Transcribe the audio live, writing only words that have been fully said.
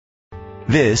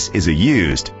This is a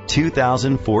used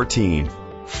 2014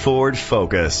 Ford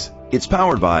Focus. It's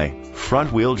powered by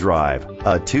front-wheel drive,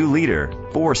 a 2-liter,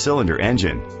 4-cylinder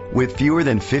engine. With fewer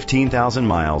than 15,000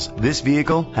 miles, this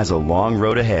vehicle has a long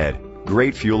road ahead.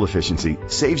 Great fuel efficiency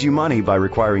saves you money by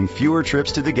requiring fewer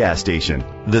trips to the gas station.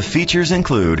 The features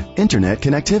include internet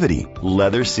connectivity,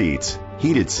 leather seats,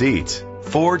 heated seats,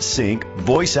 Ford Sync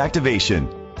voice activation,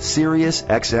 Sirius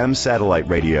XM satellite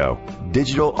radio,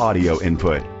 digital audio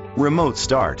input, remote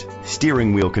start,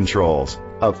 steering wheel controls,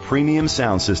 a premium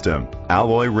sound system,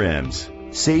 alloy rims.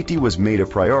 Safety was made a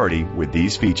priority with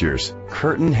these features: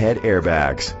 curtain head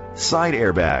airbags, side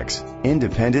airbags,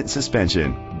 independent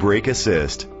suspension, brake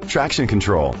assist, traction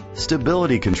control,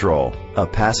 stability control, a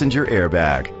passenger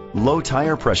airbag, low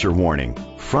tire pressure warning,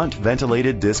 front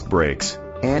ventilated disc brakes,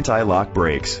 anti-lock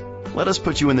brakes. Let us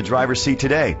put you in the driver's seat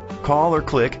today. Call or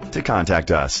click to contact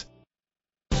us.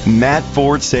 Matt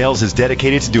Ford Sales is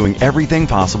dedicated to doing everything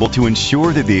possible to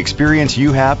ensure that the experience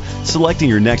you have selecting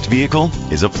your next vehicle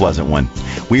is a pleasant one.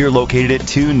 We are located at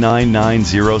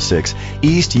 29906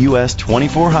 East US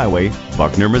 24 Highway,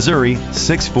 Buckner, Missouri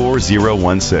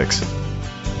 64016.